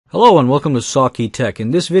Hello and welcome to Saki Tech.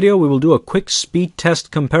 In this video we will do a quick speed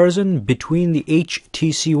test comparison between the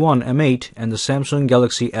HTC One M8 and the Samsung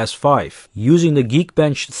Galaxy S5 using the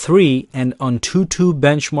Geekbench 3 and Antutu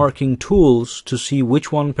benchmarking tools to see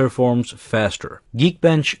which one performs faster.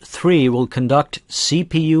 Geekbench 3 will conduct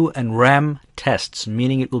CPU and RAM tests,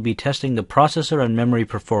 meaning it will be testing the processor and memory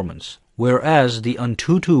performance, whereas the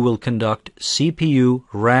Antutu will conduct CPU,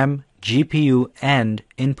 RAM, GPU and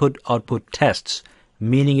input-output tests,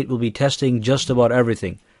 meaning it will be testing just about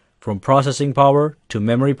everything, from processing power to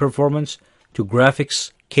memory performance to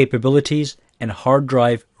graphics capabilities and hard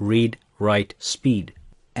drive read-write speed.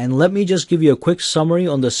 And let me just give you a quick summary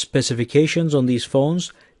on the specifications on these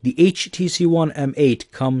phones. The HTC One M8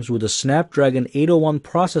 comes with a Snapdragon 801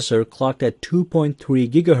 processor clocked at 2.3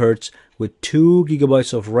 GHz with 2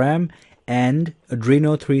 GB of RAM and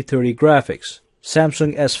Adreno 330 graphics.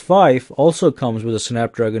 Samsung S5 also comes with a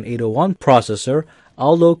Snapdragon 801 processor,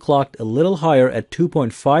 although clocked a little higher at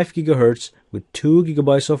 2.5 GHz with 2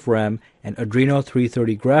 GB of RAM and Adreno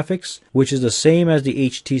 330 graphics, which is the same as the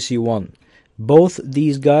HTC One. Both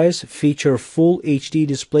these guys feature full HD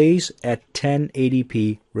displays at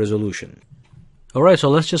 1080p resolution. Alright, so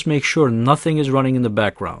let's just make sure nothing is running in the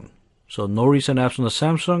background. So no recent apps on the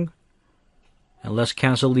Samsung. And let's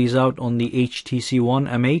cancel these out on the HTC One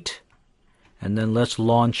M8. And then let's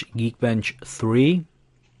launch Geekbench 3.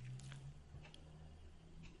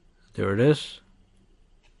 There it is.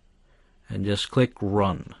 And just click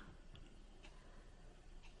Run.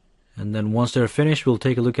 And then once they're finished, we'll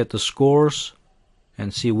take a look at the scores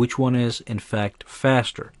and see which one is in fact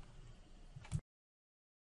faster.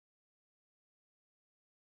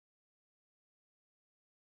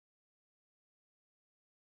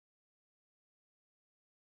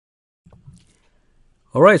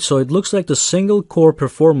 Alright, so it looks like the single core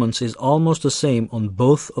performance is almost the same on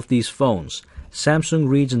both of these phones. Samsung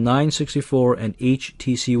reads 964 and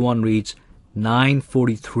HTC One reads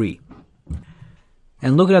 943.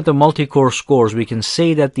 And looking at the multi-core scores, we can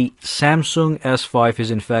say that the Samsung S5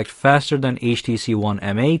 is in fact faster than HTC One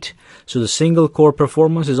M8. So the single core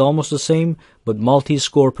performance is almost the same, but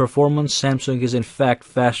multi-score performance, Samsung is in fact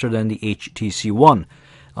faster than the HTC One.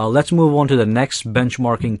 Let's move on to the next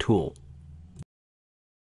benchmarking tool.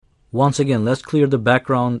 Once again, let's clear the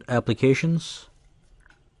background applications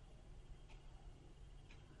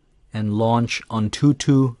and launch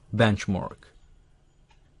Antutu benchmark.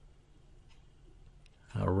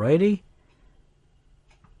 Alrighty.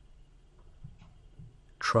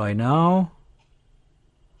 Try now.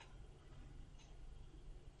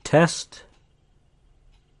 Test.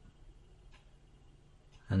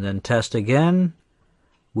 And then test again,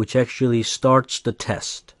 which actually starts the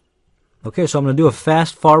test. Okay, so I'm going to do a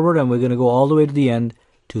fast forward and we're going to go all the way to the end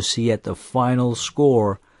to see at the final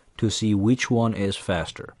score to see which one is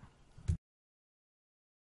faster.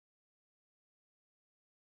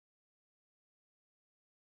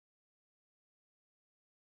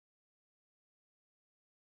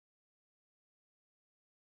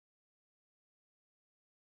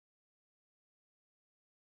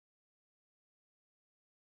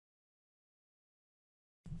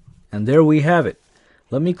 And there we have it.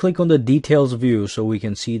 Let me click on the details view so we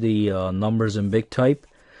can see the numbers in big type.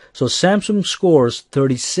 So Samsung scores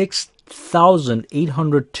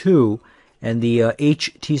 36,802 and the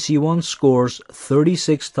HTC One scores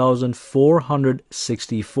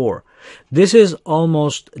 36,464. This is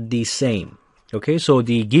almost the same. Okay, so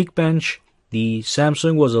the Geekbench, the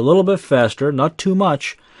Samsung was a little bit faster, not too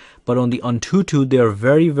much, but on the Antutu they are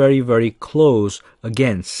very, very, very close.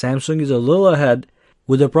 Again, Samsung is a little ahead,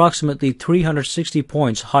 with approximately 360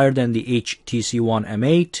 points higher than the HTC One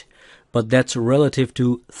M8, but that's relative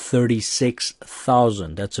to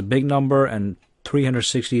 36,000. That's a big number, and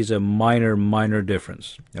 360 is a minor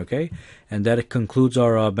difference. Okay, and that concludes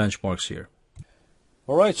our benchmarks here.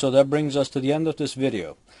 Alright, so that brings us to the end of this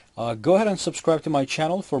video. Go ahead and subscribe to my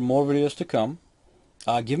channel for more videos to come.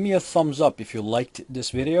 Give me a thumbs up if you liked this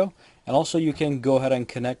video, and also you can go ahead and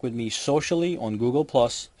connect with me socially on Google+,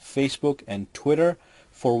 Facebook, and Twitter,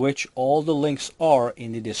 for which all the links are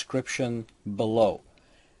in the description below.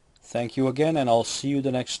 Thank you again, and I'll see you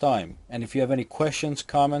the next time. And if you have any questions,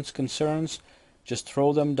 comments, concerns, just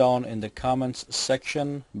throw them down in the comments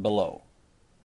section below.